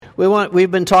We've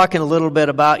been talking a little bit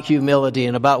about humility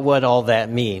and about what all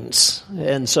that means.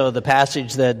 And so the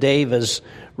passage that Dave has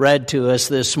read to us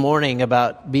this morning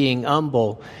about being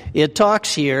humble, it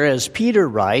talks here, as Peter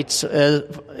writes,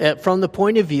 from the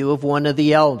point of view of one of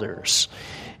the elders.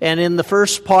 And in the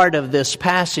first part of this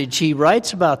passage, he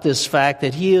writes about this fact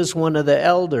that he is one of the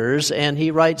elders, and he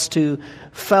writes to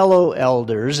fellow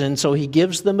elders, and so he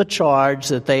gives them a charge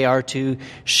that they are to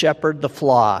shepherd the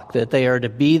flock, that they are to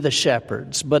be the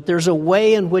shepherds. But there's a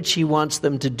way in which he wants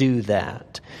them to do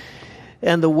that.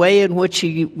 And the way in which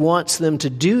he wants them to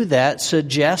do that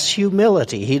suggests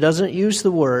humility. He doesn't use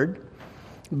the word,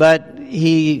 but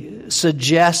he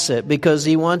suggests it because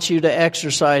he wants you to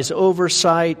exercise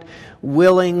oversight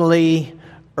willingly,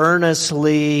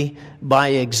 earnestly, by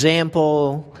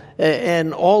example,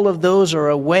 and all of those are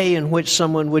a way in which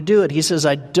someone would do it. He says,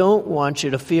 I don't want you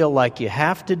to feel like you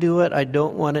have to do it. I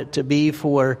don't want it to be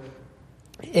for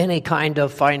any kind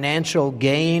of financial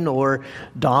gain or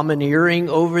domineering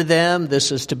over them.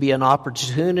 This is to be an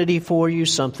opportunity for you,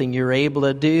 something you're able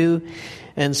to do.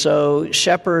 And so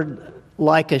shepherd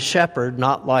like a shepherd,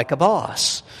 not like a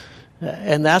boss.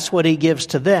 And that's what he gives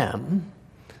to them.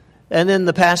 And then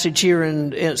the passage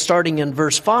here, starting in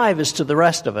verse 5, is to the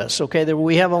rest of us. Okay,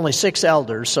 we have only 6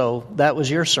 elders, so that was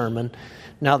your sermon.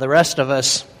 Now the rest of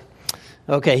us,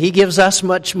 okay, he gives us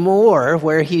much more,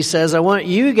 where he says, I want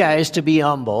you guys to be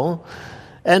humble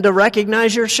and to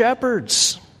recognize your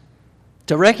shepherds,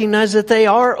 to recognize that they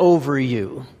are over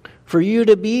you, for you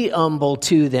to be humble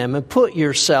to them and put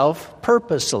yourself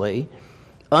purposely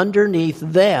underneath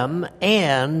them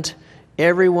and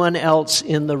everyone else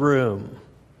in the room.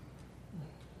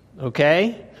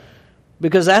 Okay?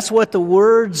 Because that's what the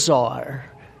words are,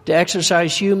 to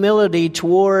exercise humility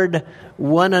toward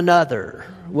one another.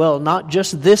 Well, not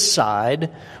just this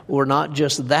side or not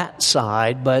just that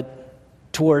side, but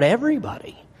toward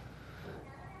everybody.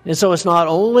 And so it's not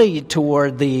only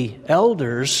toward the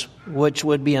elders, which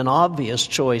would be an obvious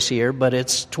choice here, but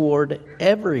it's toward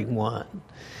everyone.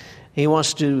 He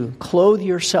wants to clothe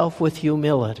yourself with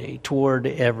humility toward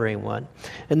everyone.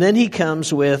 And then he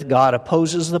comes with, God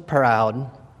opposes the proud,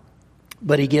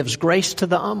 but he gives grace to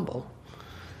the humble.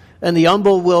 And the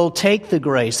humble will take the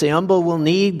grace. The humble will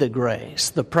need the grace.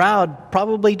 The proud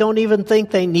probably don't even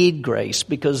think they need grace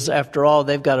because, after all,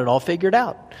 they've got it all figured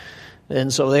out.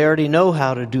 And so they already know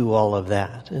how to do all of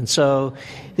that. And so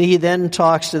he then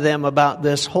talks to them about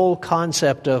this whole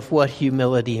concept of what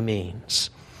humility means.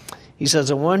 He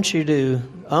says, I want you to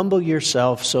humble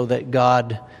yourself so that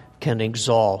God can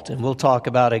exalt. And we'll talk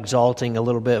about exalting a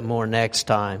little bit more next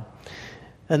time.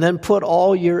 And then put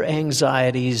all your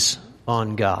anxieties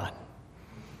on God.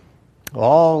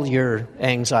 All your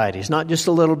anxieties. Not just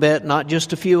a little bit, not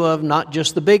just a few of them, not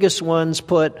just the biggest ones.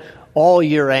 Put all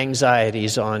your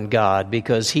anxieties on God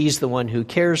because He's the one who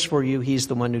cares for you. He's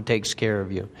the one who takes care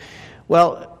of you.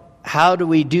 Well, how do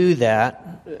we do that?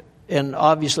 And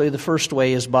obviously the first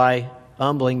way is by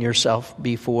humbling yourself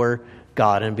before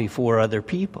God and before other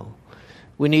people.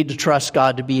 We need to trust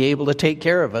God to be able to take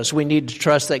care of us. We need to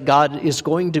trust that God is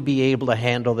going to be able to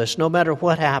handle this no matter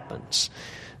what happens.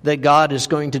 That God is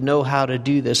going to know how to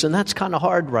do this. And that's kind of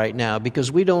hard right now because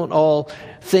we don't all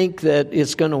think that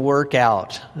it's going to work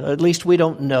out. At least we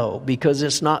don't know because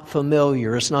it's not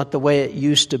familiar. It's not the way it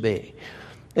used to be.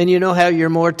 And you know how you're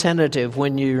more tentative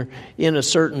when you're in a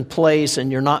certain place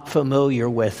and you're not familiar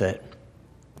with it.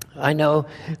 I know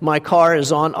my car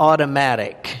is on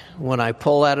automatic. When I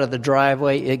pull out of the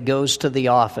driveway, it goes to the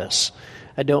office.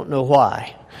 I don't know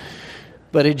why,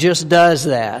 but it just does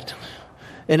that.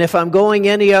 And if I'm going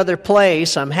any other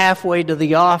place, I'm halfway to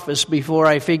the office before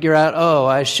I figure out, oh,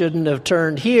 I shouldn't have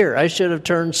turned here. I should have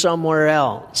turned somewhere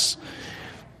else.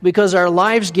 Because our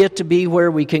lives get to be where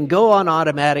we can go on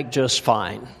automatic just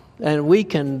fine. And we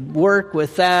can work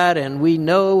with that, and we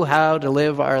know how to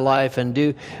live our life and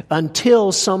do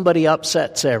until somebody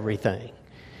upsets everything.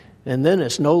 And then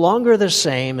it's no longer the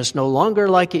same. It's no longer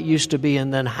like it used to be.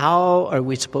 And then how are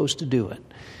we supposed to do it?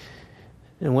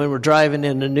 And when we're driving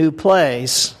in a new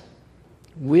place,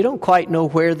 we don't quite know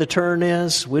where the turn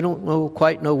is. We don't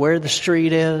quite know where the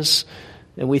street is.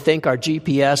 And we think our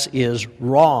GPS is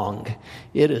wrong.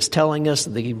 It is telling us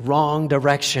the wrong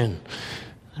direction.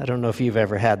 I don't know if you've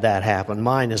ever had that happen.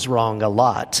 Mine is wrong a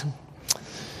lot.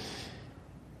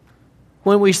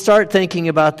 When we start thinking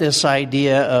about this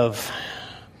idea of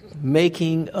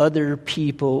making other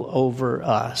people over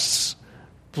us,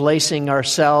 placing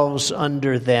ourselves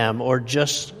under them, or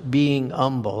just being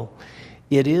humble,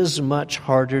 it is much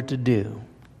harder to do.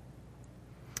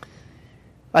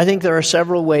 I think there are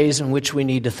several ways in which we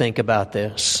need to think about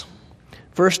this.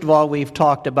 First of all, we've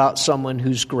talked about someone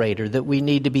who's greater, that we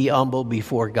need to be humble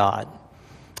before God.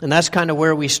 And that's kind of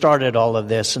where we started all of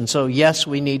this. And so, yes,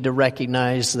 we need to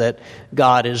recognize that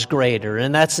God is greater.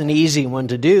 And that's an easy one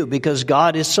to do because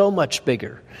God is so much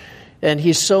bigger. And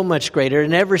He's so much greater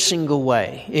in every single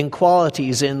way, in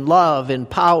qualities, in love, in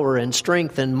power, in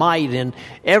strength, in might, in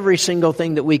every single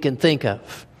thing that we can think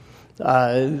of.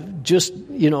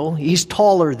 He's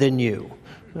taller than you.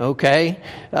 Okay?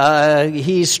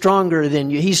 He's stronger than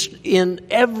you. He's in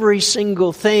every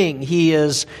single thing. He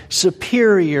is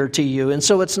superior to you. And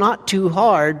so it's not too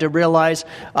hard to realize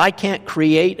I can't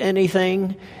create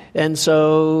anything. And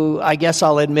so I guess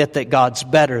I'll admit that God's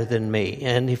better than me.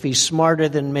 And if He's smarter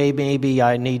than me, maybe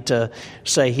I need to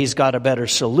say He's got a better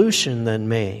solution than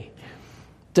me.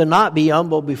 To not be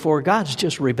humble before God is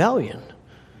just rebellion.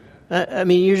 I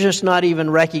mean, you're just not even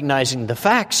recognizing the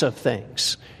facts of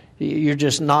things. You're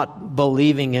just not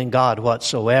believing in God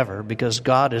whatsoever because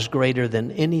God is greater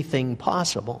than anything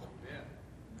possible.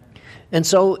 And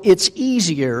so it's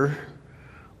easier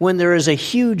when there is a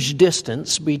huge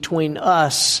distance between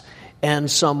us and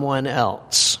someone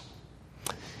else.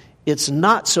 It's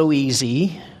not so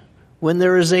easy when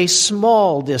there is a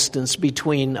small distance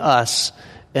between us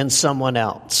and someone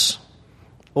else.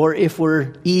 Or if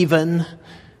we're even,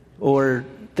 or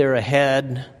they're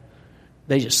ahead.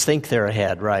 They just think they're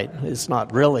ahead, right? It's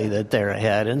not really that they're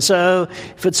ahead. And so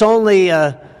if it's only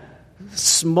a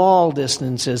small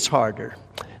distance, it's harder.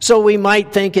 So we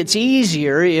might think it's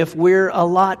easier if we're a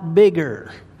lot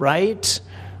bigger, right?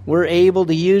 We're able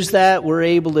to use that. We're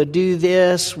able to do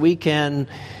this. We can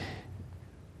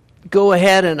go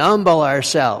ahead and humble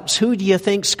ourselves. Who do you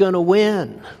think's going to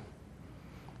win?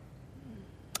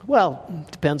 Well,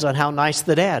 it depends on how nice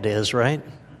the dad is, right?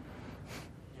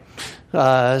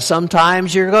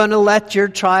 Sometimes you're going to let your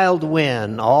child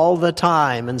win all the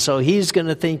time. And so he's going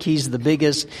to think he's the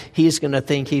biggest. He's going to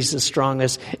think he's the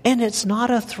strongest. And it's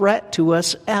not a threat to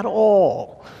us at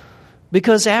all.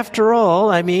 Because after all,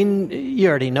 I mean, you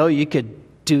already know you could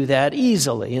do that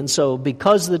easily. And so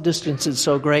because the distance is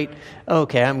so great,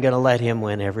 okay, I'm going to let him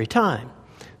win every time.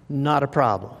 Not a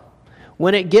problem.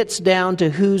 When it gets down to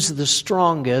who's the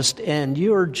strongest and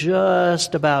you're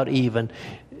just about even,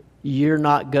 you're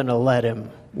not going to let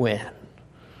him win.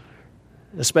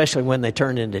 Especially when they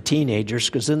turn into teenagers,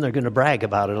 because then they're going to brag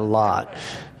about it a lot.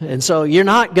 And so you're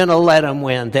not going to let them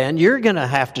win then. You're going to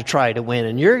have to try to win,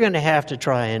 and you're going to have to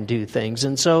try and do things.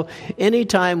 And so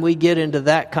anytime we get into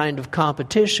that kind of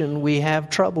competition, we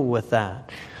have trouble with that.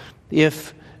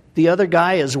 If the other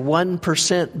guy is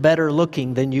 1% better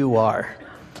looking than you are,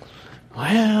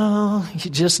 well,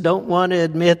 you just don't want to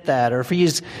admit that. Or if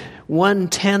he's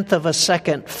 1/10 of a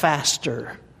second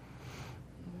faster.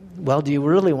 Well, do you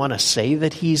really want to say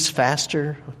that he's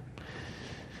faster?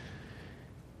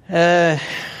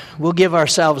 We'll give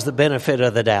ourselves the benefit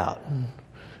of the doubt,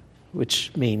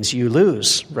 which means you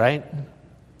lose, right?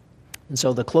 And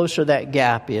so the closer that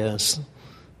gap is,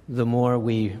 the more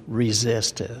we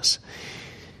resist this.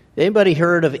 Anybody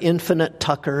heard of Infinite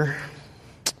Tucker?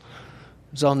 It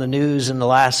was on the news in the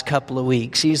last couple of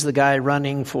weeks. He's the guy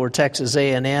running for Texas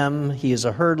A&M. He is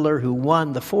a hurdler who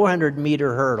won the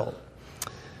 400-meter hurdle.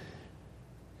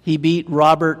 He beat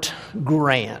Robert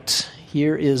Grant.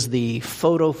 Here is the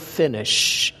photo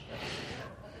finish.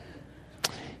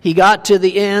 He got to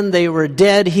the end. They were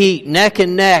dead heat, neck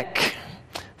and neck,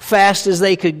 fast as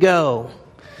they could go.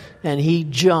 And he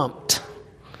jumped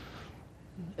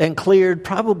and cleared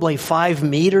probably 5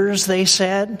 meters, they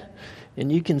said. And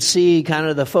you can see kind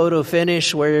of the photo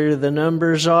finish where the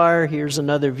numbers are. Here's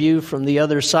another view from the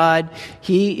other side.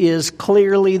 He is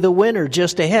clearly the winner,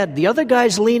 just ahead. The other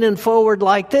guy's leaning forward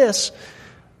like this,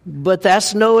 but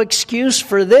that's no excuse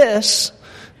for this,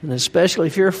 and especially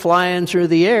if you're flying through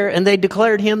the air, and they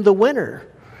declared him the winner.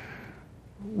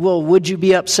 Well, would you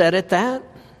be upset at that?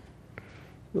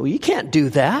 Well, you can't do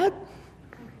that.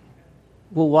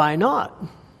 Well, why not?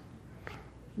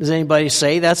 Does anybody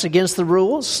say that's against the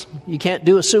rules? You can't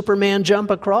do a Superman jump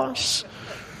across?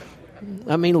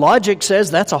 I mean, logic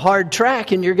says that's a hard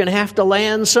track and you're going to have to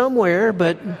land somewhere.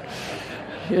 But,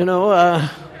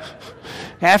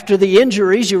 after the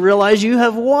injuries, you realize you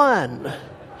have won.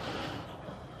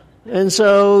 And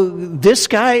so this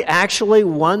guy actually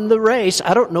won the race.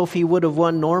 I don't know if he would have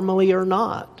won normally or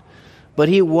not. But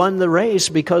he won the race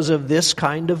because of this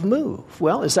kind of move.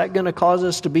 Well, is that going to cause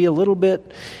us to be a little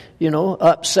bit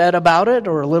upset about it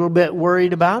or a little bit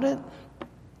worried about it?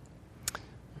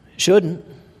 Shouldn't.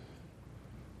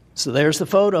 So there's the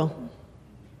photo.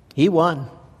 He won.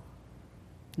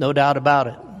 No doubt about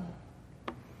it.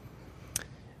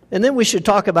 And then we should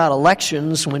talk about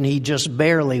elections when he just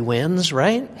barely wins,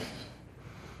 right?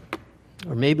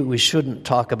 Or maybe we shouldn't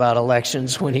talk about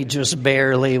elections when he just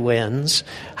barely wins.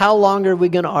 How long are we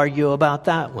going to argue about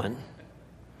that one?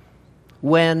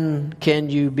 When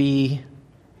can you be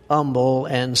humble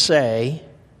and say,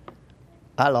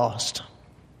 I lost?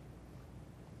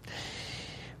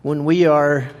 When we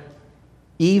are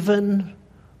even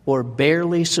or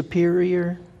barely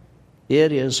superior,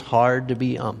 it is hard to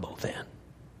be humble then.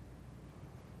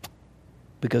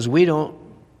 Because we don't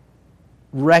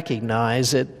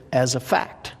recognize it as a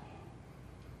fact.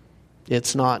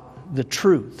 It's not the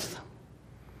truth.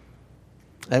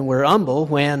 And we're humble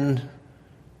when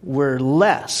we're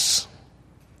less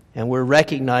and we're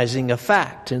recognizing a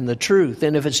fact and the truth.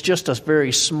 And if it's just a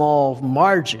very small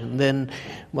margin, then,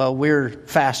 well, we're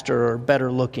faster or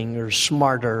better looking or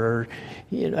smarter. Or,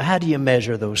 how do you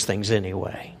measure those things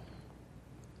anyway?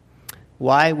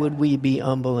 Why would we be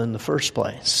humble in the first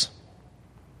place?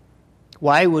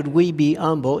 Why would we be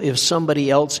humble if somebody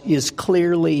else is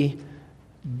clearly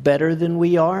better than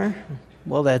we are?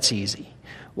 Well, that's easy.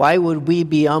 Why would we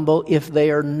be humble if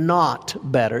they are not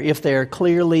better, if they are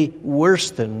clearly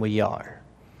worse than we are?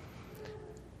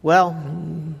 Well,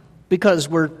 because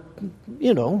we're,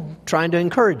 trying to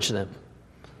encourage them.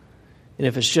 And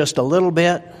if it's just a little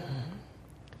bit,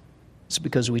 it's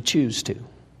because we choose to.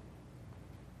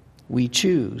 We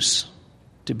choose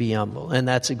to be humble. And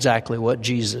that's exactly what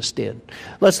Jesus did.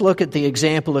 Let's look at the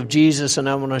example of Jesus, and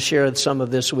I want to share some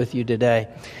of this with you today.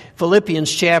 Philippians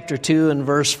chapter 2 and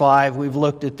verse 5, we've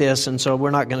looked at this, and so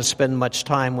we're not going to spend much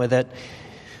time with it.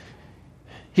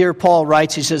 Here Paul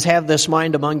writes, he says, "Have this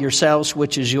mind among yourselves,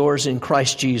 which is yours in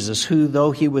Christ Jesus, who,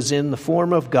 though he was in the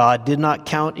form of God, did not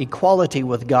count equality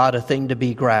with God a thing to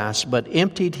be grasped, but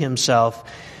emptied himself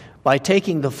by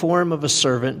taking the form of a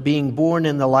servant, being born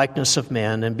in the likeness of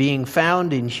men, and being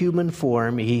found in human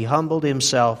form, he humbled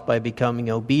himself by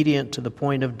becoming obedient to the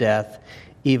point of death,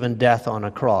 even death on a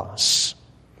cross."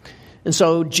 And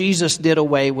so Jesus did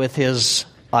away with his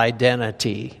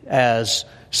identity as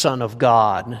Son of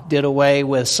God, did away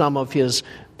with some of his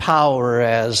power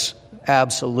as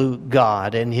absolute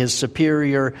God and his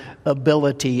superior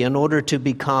ability in order to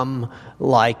become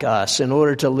like us, in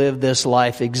order to live this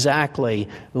life exactly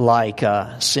like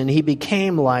us. And he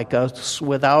became like us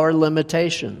with our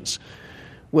limitations,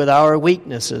 with our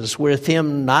weaknesses, with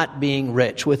him not being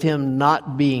rich, with him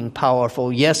not being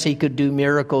powerful. Yes, he could do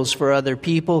miracles for other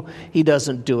people. He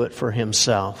doesn't do it for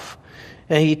himself.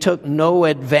 And he took no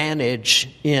advantage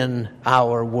in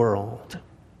our world.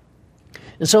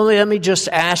 And so let me just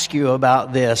ask you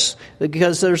about this,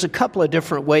 because there's a couple of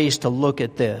different ways to look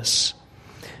at this.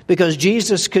 Because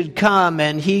Jesus could come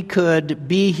and he could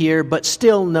be here, but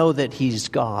still know that he's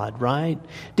God, right?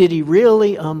 Did he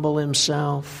really humble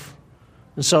himself?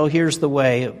 And so here's the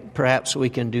way perhaps we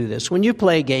can do this. When you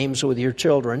play games with your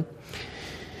children,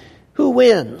 who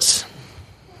wins?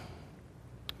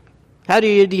 How do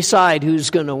you decide who's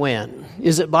going to win?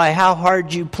 Is it by how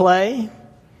hard you play?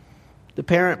 The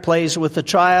parent plays with the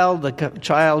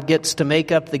child gets to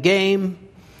make up the game.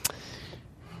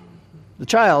 The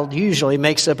child usually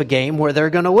makes up a game where they're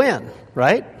going to win,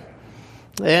 right?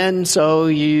 And so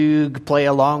you play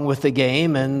along with the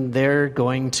game and they're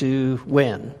going to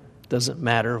win. Doesn't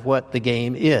matter what the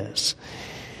game is.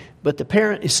 But the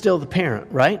parent is still the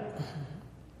parent, right?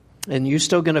 And you're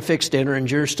still going to fix dinner, and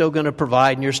you're still going to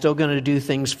provide, and you're still going to do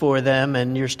things for them,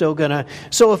 and you're still going to...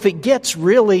 So if it gets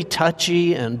really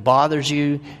touchy and bothers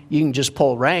you, you can just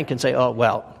pull rank and say, oh,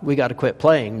 well, we got to quit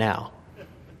playing now.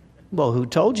 Well, who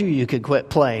told you could quit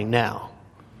playing now?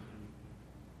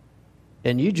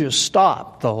 And you just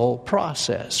stop the whole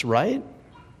process, right?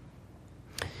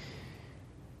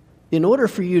 In order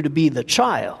for you to be the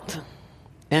child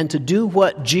and to do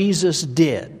what Jesus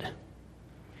did,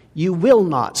 you will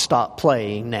not stop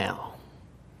playing now,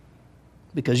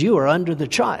 because you are under the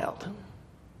child.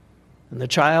 And the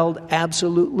child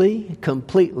absolutely,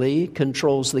 completely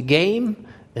controls the game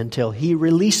until he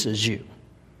releases you.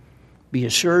 Be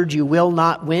assured you will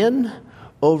not win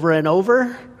over and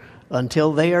over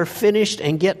until they are finished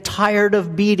and get tired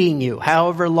of beating you,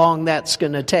 however long that's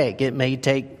going to take. It may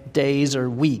take days or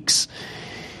weeks.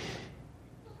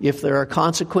 If there are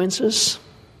consequences,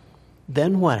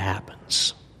 then what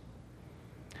happens?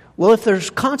 Well, if there's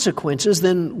consequences,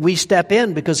 then we step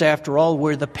in, because after all,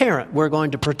 we're the parent. We're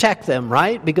going to protect them,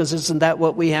 right? Because isn't that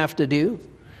what we have to do?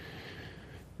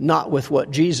 Not with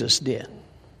what Jesus did.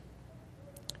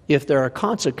 If there are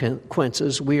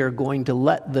consequences, we are going to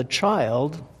let the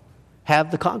child have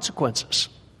the consequences.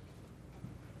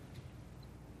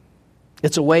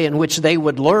 It's a way in which they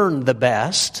would learn the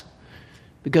best,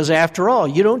 Because after all,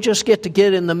 you don't just get to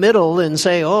get in the middle and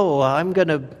say, oh, I'm going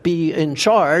to be in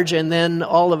charge, and then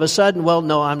all of a sudden, well,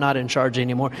 no, I'm not in charge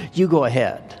anymore. You go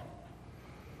ahead.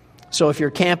 So if you're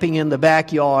camping in the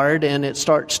backyard and it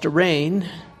starts to rain,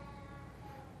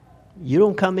 you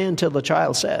don't come in till the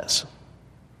child says.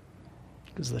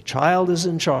 Because the child is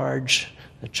in charge.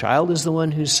 The child is the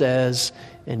one who says,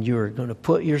 and you're going to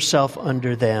put yourself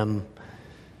under them.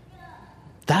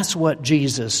 That's what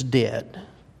Jesus did.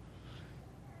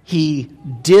 He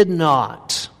did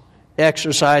not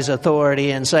exercise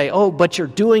authority and say, oh, but you're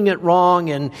doing it wrong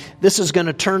and this is going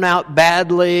to turn out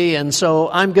badly and so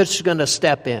I'm just going to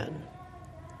step in.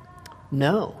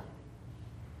 No.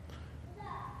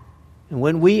 And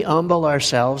when we humble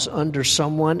ourselves under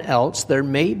someone else, there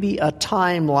may be a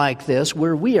time like this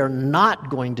where we are not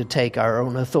going to take our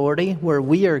own authority, where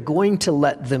we are going to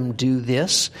let them do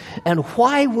this. And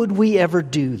why would we ever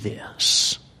do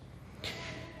this?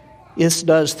 This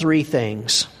does three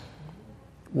things.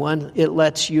 One, it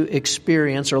lets you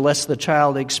experience, or lets the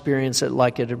child experience it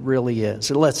like it really is.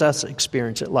 It lets us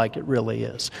experience it like it really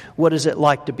is. What is it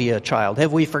like to be a child?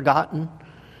 Have we forgotten?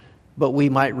 But we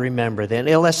might remember then.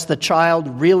 It lets the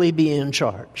child really be in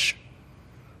charge.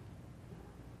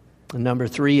 And number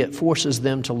three, it forces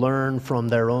them to learn from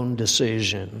their own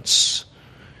decisions.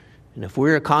 And if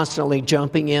we're constantly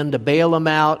jumping in to bail them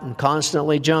out and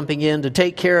constantly jumping in to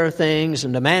take care of things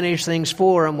and to manage things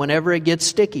for them whenever it gets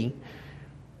sticky,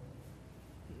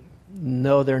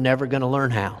 no, they're never going to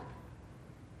learn how.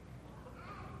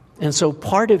 And so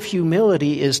part of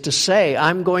humility is to say,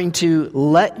 I'm going to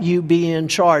let you be in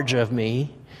charge of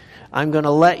me. I'm going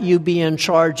to let you be in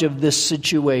charge of this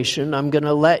situation. I'm going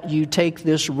to let you take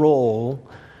this role.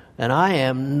 And I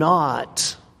am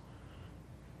not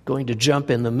going to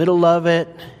jump in the middle of it,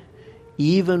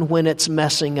 even when it's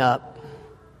messing up,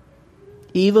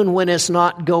 even when it's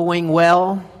not going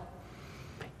well,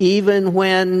 even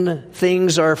when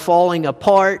things are falling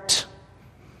apart,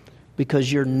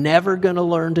 because you're never going to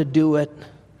learn to do it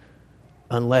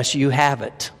unless you have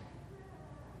it.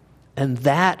 And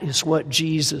that is what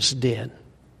Jesus did.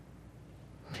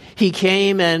 He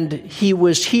came and he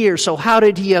was here. So how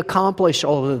did he accomplish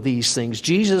all of these things?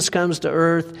 Jesus comes to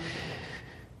earth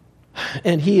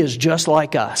and he is just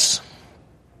like us.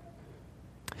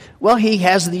 Well, he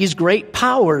has these great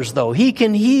powers, though. He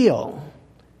can heal.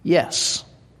 Yes,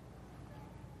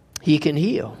 he can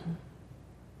heal.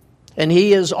 And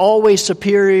he is always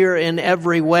superior in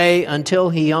every way until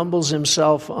he humbles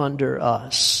himself under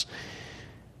us.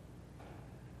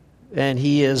 And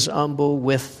he is humble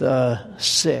with the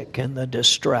sick and the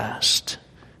distressed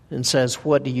and says,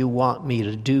 what do you want me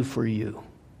to do for you?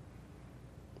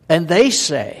 And they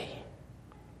say,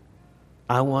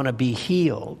 I want to be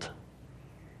healed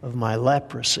of my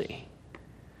leprosy.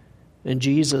 And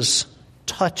Jesus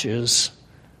touches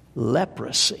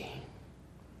leprosy.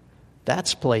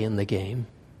 That's playing the game.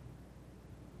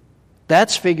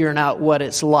 That's figuring out what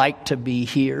it's like to be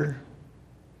here.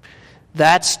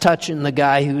 That's touching the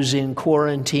guy who's in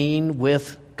quarantine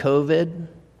with COVID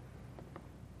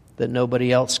that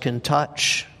nobody else can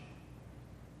touch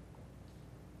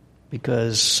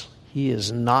because he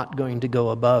is not going to go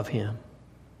above him.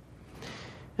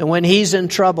 And when he's in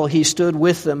trouble, he stood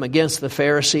with them against the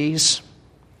Pharisees,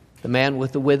 the man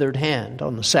with the withered hand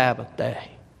on the Sabbath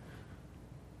day.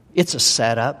 It's a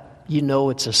setup. You know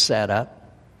it's a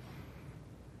setup.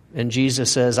 And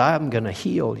Jesus says, I'm going to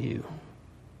heal you.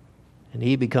 And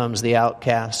he becomes the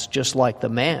outcast just like the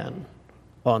man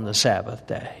on the Sabbath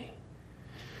day.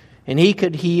 And he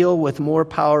could heal with more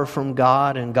power from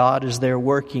God, and God is there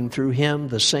working through him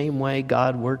the same way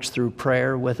God works through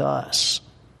prayer with us.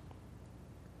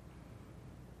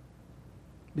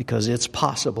 Because it's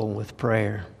possible with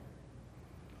prayer.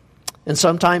 And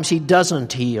sometimes he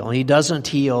doesn't heal. He doesn't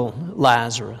heal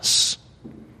Lazarus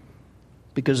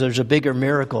because there's a bigger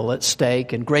miracle at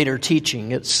stake and greater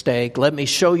teaching at stake. Let me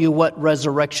show you what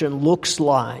resurrection looks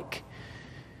like.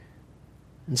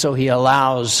 And so he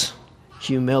allows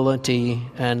humility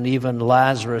and even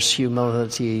Lazarus'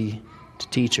 humility to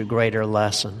teach a greater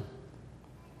lesson.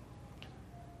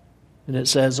 And it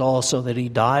says also that he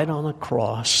died on the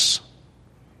cross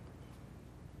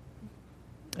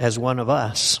as one of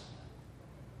us.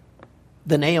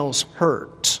 The nails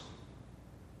hurt.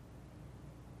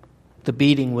 The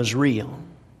beating was real.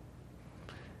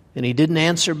 And he didn't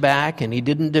answer back, and he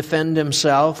didn't defend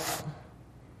himself.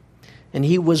 And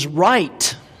he was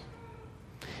right.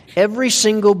 Every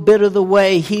single bit of the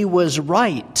way he was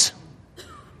right.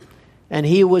 And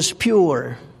he was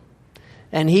pure.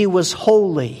 And he was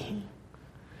holy.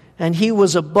 And he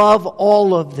was above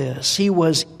all of this. He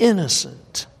was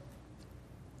innocent.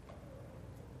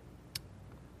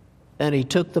 and he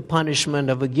took the punishment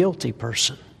of a guilty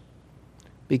person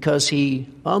because he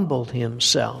humbled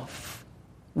himself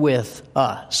with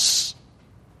us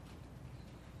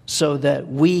so that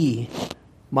we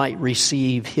might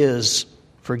receive his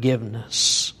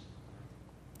forgiveness.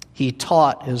 He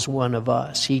taught as one of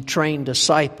us. He trained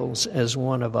disciples as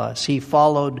one of us. He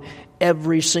followed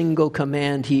every single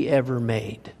command he ever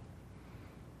made.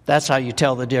 That's how you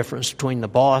tell the difference between the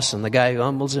boss and the guy who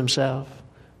humbles himself.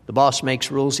 The boss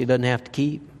makes rules he doesn't have to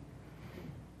keep.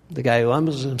 The guy who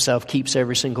humbles himself keeps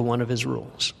every single one of his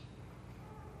rules.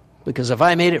 Because if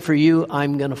I made it for you,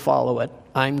 I'm going to follow it.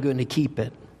 I'm going to keep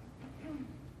it.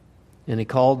 And he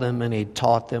called them and he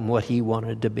taught them what he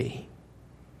wanted to be.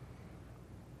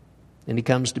 And he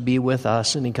comes to be with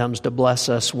us and he comes to bless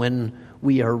us when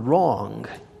we are wrong.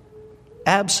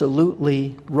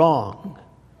 Absolutely wrong.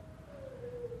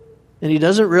 And he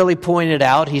doesn't really point it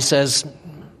out. He says,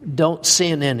 don't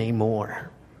sin anymore.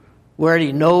 We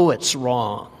already know it's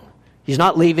wrong. He's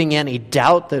not leaving any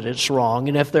doubt that it's wrong.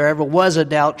 And if there ever was a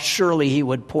doubt, surely he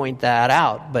would point that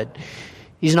out. But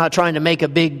he's not trying to make a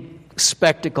big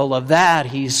spectacle of that.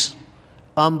 He's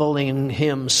humbling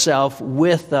himself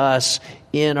with us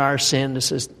in our sin and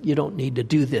says, you don't need to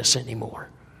do this anymore.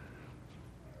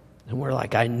 And we're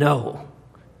like, I know.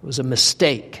 It was a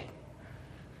mistake.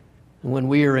 And when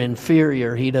we are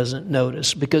inferior, he doesn't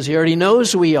notice because he already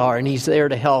knows we are, and he's there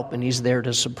to help and he's there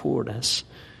to support us.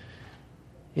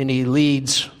 And he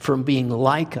leads from being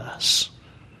like us,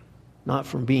 not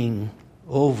from being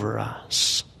over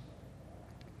us.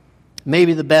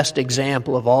 Maybe the best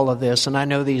example of all of this, and I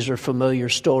know these are familiar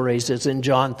stories, is in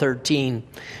John 13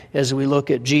 as we look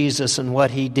at Jesus and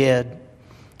what he did.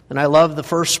 And I love the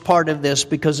first part of this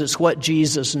because it's what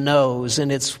Jesus knows,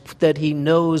 and it's that he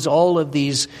knows all of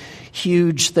these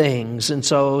huge things. And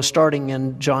so starting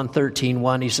in John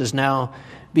 13:1, he says, now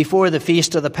before the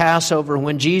feast of the Passover,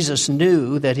 when Jesus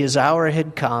knew that his hour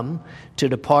had come to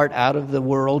depart out of the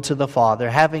world to the Father,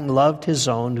 having loved his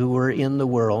own who were in the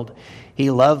world, he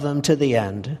loved them to the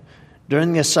end.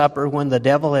 During the supper, when the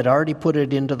devil had already put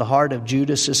it into the heart of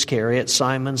Judas Iscariot,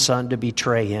 Simon's son, to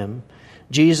betray him,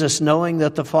 Jesus, knowing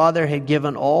that the Father had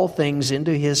given all things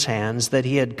into his hands, that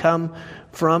he had come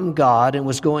from God and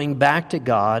was going back to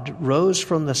God, rose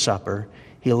from the supper.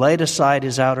 He laid aside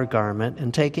his outer garment,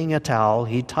 and taking a towel,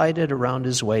 he tied it around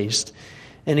his waist,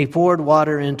 and he poured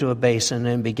water into a basin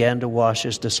and began to wash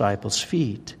his disciples'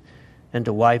 feet and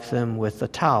to wipe them with the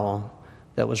towel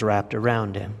that was wrapped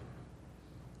around him.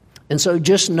 And so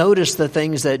just notice the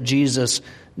things that Jesus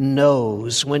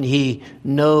knows when he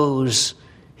knows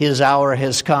his hour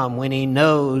has come, when he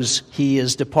knows he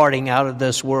is departing out of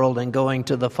this world and going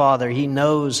to the Father. He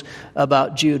knows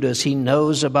about Judas. He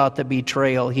knows about the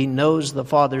betrayal. He knows the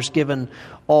Father's given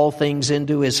all things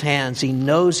into his hands. He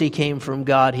knows he came from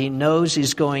God. He knows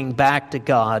he's going back to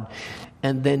God.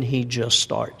 And then he just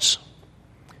starts.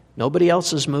 Nobody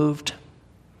else is moved.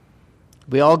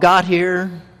 We all got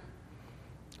here.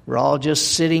 We're all just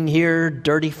sitting here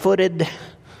dirty-footed.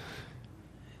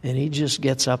 And he just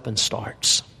gets up and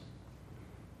starts.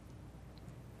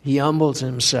 He humbles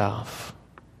himself.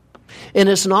 And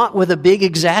it's not with a big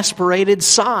exasperated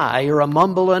sigh or a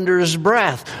mumble under his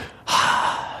breath.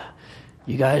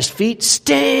 You guys' feet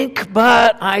stink,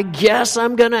 but I guess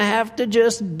I'm going to have to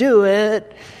just do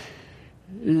it.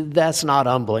 That's not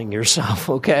humbling yourself,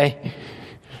 okay?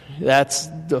 That's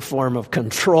the form of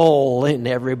control in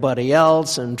everybody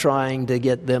else and trying to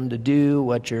get them to do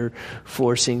what you're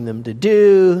forcing them to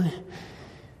do.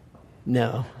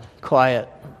 No, quiet,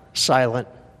 silent,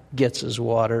 gets his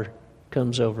water,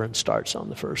 comes over and starts on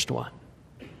the first one.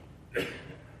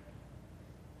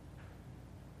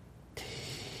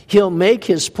 He'll make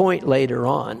his point later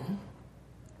on.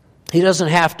 He doesn't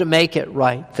have to make it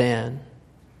right then.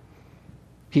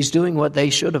 He's doing what they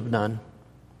should have done.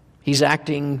 He's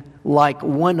acting like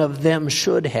one of them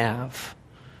should have,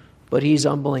 but he's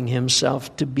humbling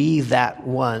himself to be that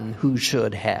one who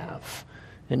should have,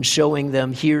 and showing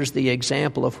them, here's the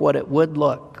example of what it would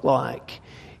look like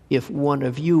if one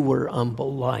of you were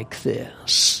humble like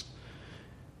this.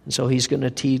 And so he's going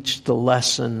to teach the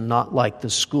lesson not like the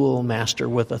schoolmaster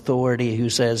with authority who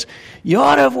says, you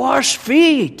ought to have washed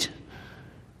feet.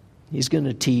 He's going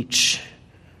to teach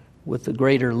with the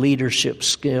greater leadership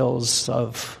skills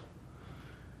of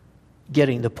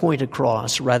getting the point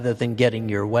across rather than getting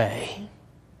your way.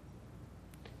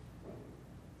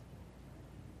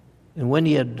 And when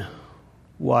he had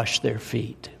washed their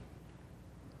feet,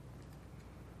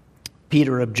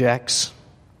 Peter objects.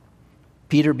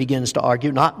 Peter begins to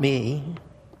argue, not me.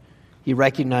 He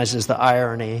recognizes the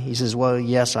irony. He says, well,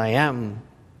 yes, I am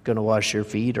going to wash your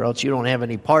feet, or else you don't have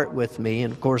any part with me.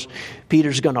 And of course,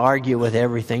 Peter's going to argue with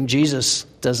everything. Jesus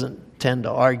doesn't tend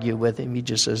to argue with him. He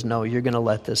just says, no, you're going to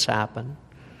let this happen.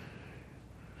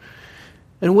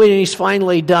 And when he's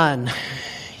finally done,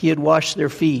 he had washed their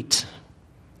feet,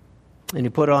 and he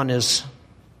put on his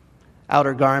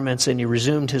outer garments, and he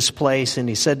resumed his place, and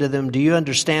he said to them, do you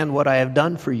understand what I have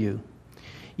done for you?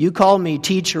 You call me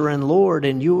teacher and Lord,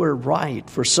 and you are right,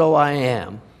 for so I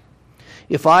am.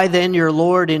 If I then, your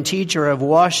Lord and teacher, have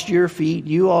washed your feet,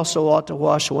 you also ought to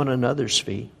wash one another's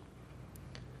feet.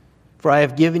 For I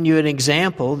have given you an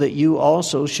example that you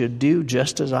also should do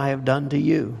just as I have done to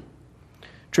you.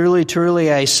 Truly,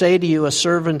 truly, I say to you, a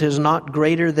servant is not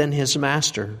greater than his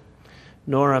master,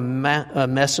 nor a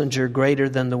messenger greater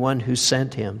than the one who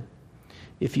sent him.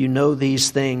 If you know these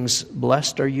things,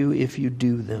 blessed are you if you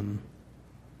do them.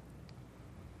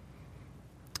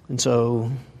 And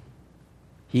so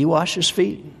he washes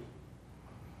feet.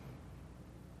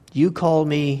 You call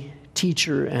me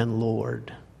teacher and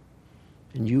Lord,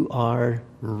 and you are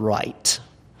right.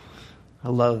 I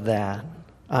love that.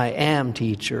 I am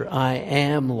teacher. I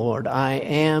am Lord. I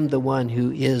am the one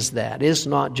who is that. It's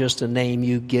not just a name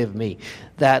you give me.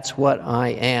 That's what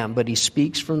I am. But he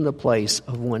speaks from the place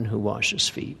of one who washes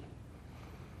feet.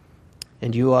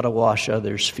 And you ought to wash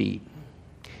others' feet,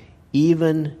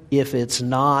 even if it's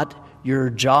not your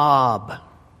job.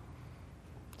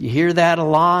 You hear that a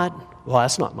lot? Well,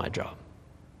 that's not my job.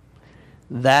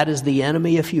 That is the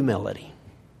enemy of humility.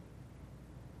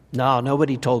 No,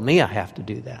 nobody told me I have to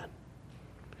do that.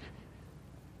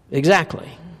 Exactly.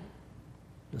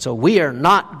 And so we are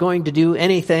not going to do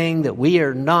anything that we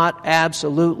are not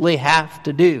absolutely have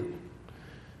to do.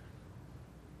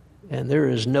 And there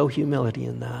is no humility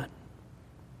in that.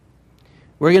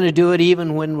 We're going to do it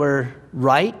even when we're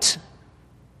right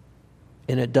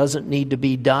and it doesn't need to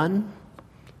be done.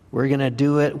 We're going to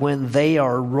do it when they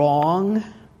are wrong.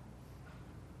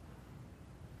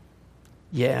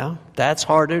 Yeah, that's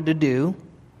harder to do.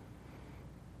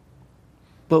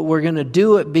 But we're going to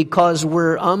do it because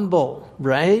we're humble,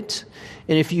 right?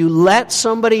 And if you let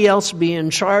somebody else be in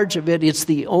charge of it, it's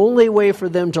the only way for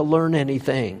them to learn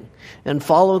anything and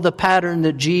follow the pattern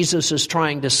that Jesus is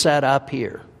trying to set up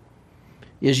here.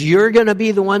 Is you're going to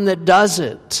be the one that does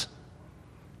it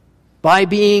by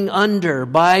being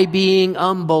by being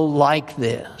humble like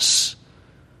this.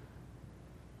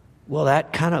 Well,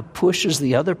 that kind of pushes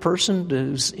the other person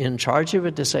who's in charge of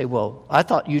it to say, well, I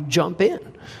thought you'd jump in.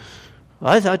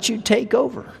 I thought you'd take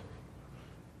over.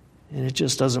 And it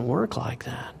just doesn't work like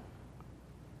that.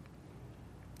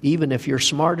 Even if you're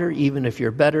smarter, even if you're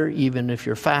better, even if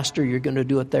you're faster, you're going to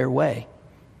do it their way.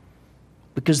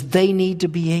 Because they need to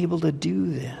be able to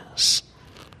do this.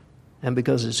 And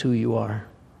because it's who you are.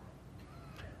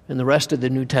 And the rest of the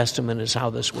New Testament is how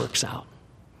this works out.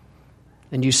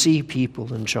 And you see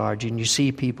people in charge, and you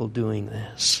see people doing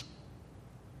this.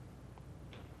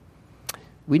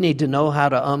 We need to know how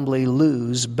to humbly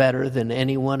lose better than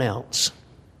anyone else.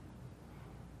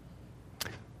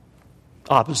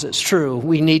 Opposite's true.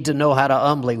 We need to know how to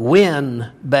humbly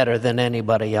win better than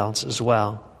anybody else as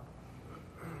well.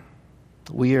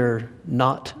 We are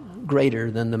not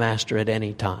greater than the master at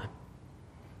any time.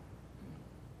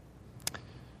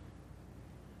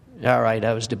 All right,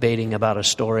 I was debating about a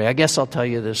story. I guess I'll tell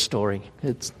you this story.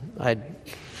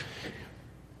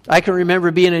 I can remember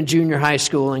being in junior high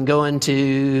school and going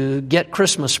to get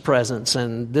Christmas presents.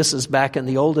 And this is back in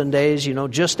the olden days,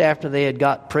 just after they had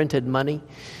got printed money.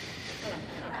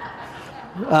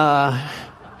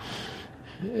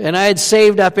 And I had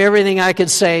saved up everything I could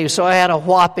save. So I had a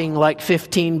whopping like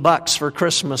 $15 for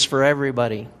Christmas for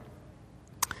everybody.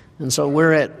 And so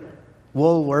we're at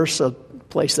Woolworths, a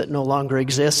place that no longer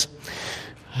exists,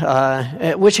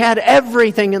 which had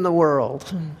everything in the world.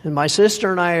 And my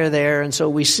sister and I are there, and so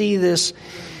we see this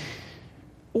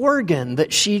organ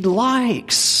that she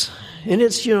likes. And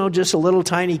it's, just a little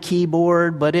tiny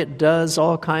keyboard, but it does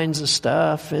all kinds of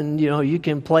stuff. And, you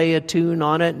can play a tune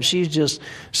on it. And she's just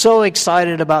so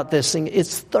excited about this thing.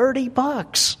 It's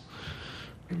 $30.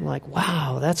 I'm like,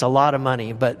 wow, that's a lot of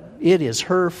money. But it is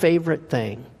her favorite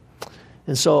thing.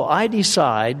 And so I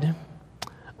decide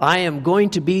I am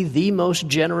going to be the most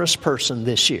generous person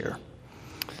this year.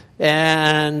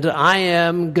 And I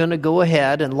am going to go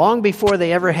ahead, and long before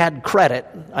they ever had credit,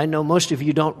 I know most of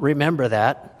you don't remember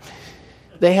that,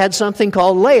 they had something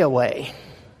called layaway.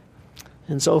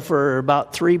 And so for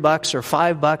about $3 or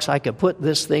 $5, I could put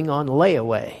this thing on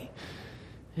layaway.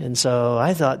 And so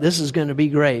I thought, this is going to be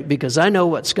great because I know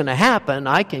what's going to happen.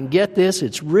 I can get this.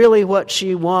 It's really what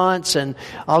she wants. And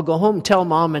I'll go home and tell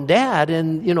mom and dad,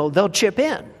 and, they'll chip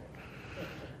in.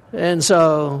 And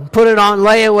so put it on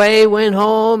layaway, went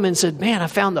home and said, man, I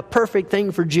found the perfect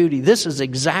thing for Judy. This is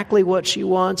exactly what she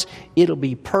wants. It'll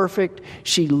be perfect.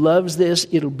 She loves this.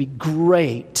 It'll be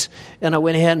great. And I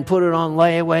went ahead and put it on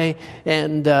layaway.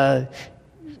 And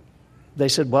they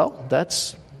said, well,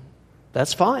 that's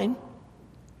fine.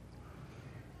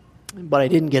 But I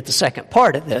didn't get the second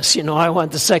part of this. I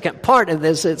want the second part of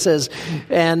this. It says,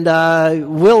 and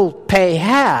we'll pay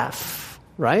half,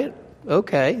 right?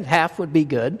 Okay, half would be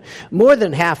good. More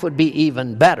than half would be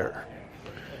even better.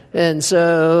 And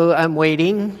so I'm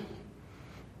waiting,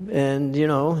 and,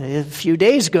 a few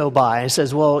days go by. I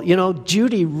says, well,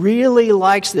 Judy really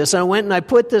likes this. And I went and I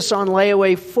put this on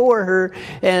layaway for her,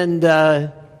 and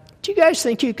do you guys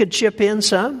think you could chip in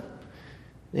some?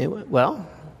 They went, well,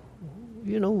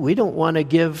 we don't want to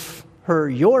give her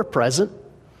your present.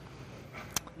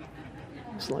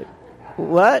 It's like,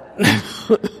 what?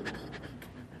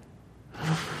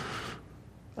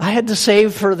 I had to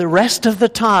save for the rest of the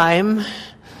time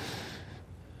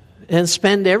and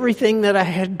spend everything that I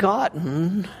had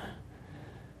gotten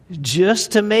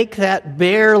just to make that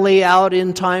barely out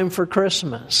in time for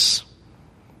Christmas.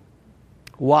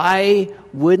 Why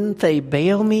wouldn't they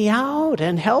bail me out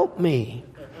and help me?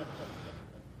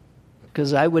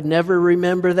 Because I would never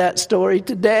remember that story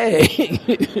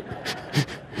today.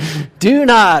 Do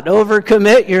not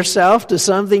overcommit yourself to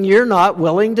something you're not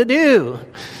willing to do.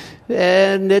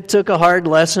 And it took a hard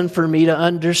lesson for me to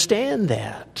understand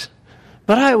that.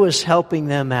 But I was helping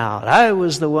them out. I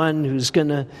was the one who's going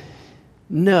to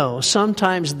know.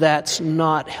 Sometimes that's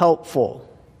not helpful.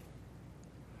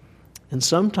 And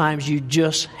sometimes you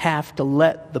just have to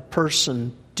let the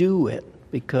person do it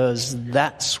because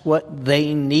that's what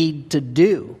they need to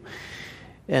do.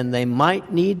 And they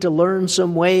might need to learn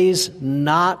some ways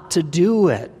not to do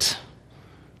it.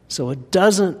 So it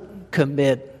doesn't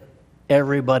commit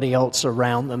everybody else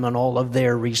around them and all of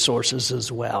their resources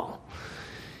as well.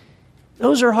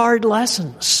 Those are hard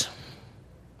lessons.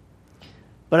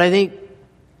 But I think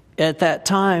at that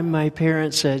time, my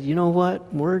parents said, you know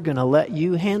what? We're going to let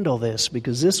you handle this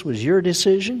because this was your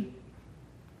decision.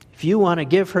 If you want to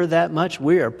give her that much,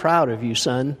 we are proud of you,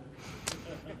 son.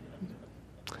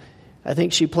 I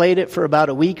think she played it for about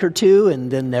a week or two and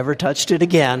then never touched it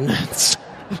again.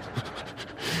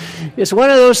 It's one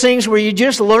of those things where you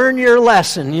just learn your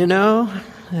lesson,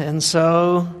 And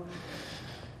so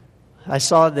I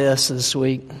saw this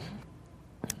week.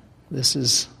 This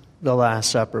is the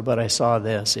Last Supper, but I saw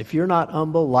this. If you're not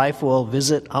humble, life will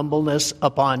visit humbleness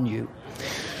upon you.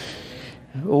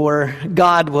 Or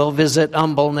God will visit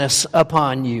humbleness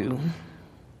upon you.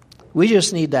 We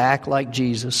just need to act like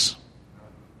Jesus.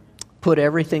 Put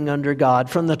everything under God.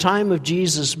 From the time of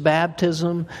Jesus'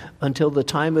 baptism until the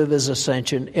time of his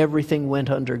ascension, everything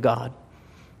went under God.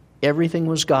 Everything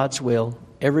was God's will.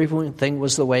 Everything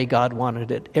was the way God wanted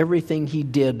it. Everything he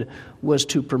did was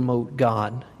to promote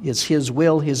God. It's his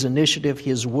will, his initiative,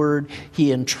 his word.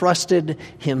 He entrusted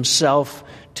himself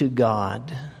to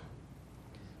God.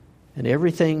 And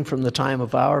everything from the time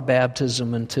of our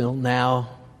baptism until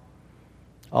now,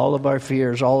 all of our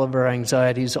fears, all of our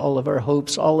anxieties, all of our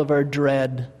hopes, all of our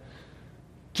dread,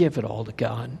 give it all to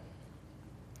God.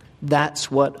 That's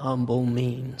what humble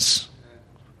means.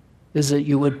 Is that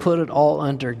you would put it all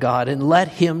under God and let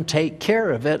him take care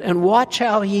of it and watch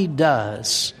how he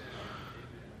does.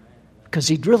 Because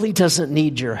he really doesn't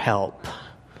need your help.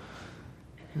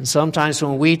 And sometimes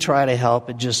when we try to help,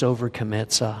 it just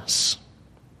overcommits us.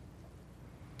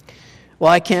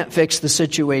 Well, I can't fix the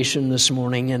situation this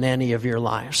morning in any of your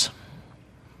lives.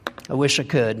 I wish I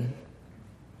could.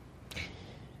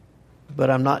 But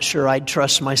I'm not sure I'd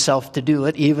trust myself to do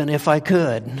it, even if I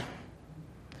could.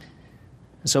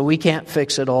 So we can't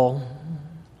fix it all.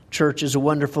 Church is a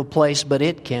wonderful place, but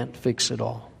it can't fix it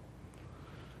all.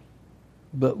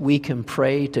 But we can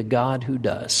pray to God who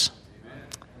does.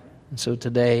 And so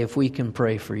today, if we can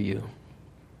pray for you,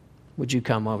 would you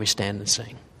come while we stand and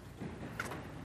sing?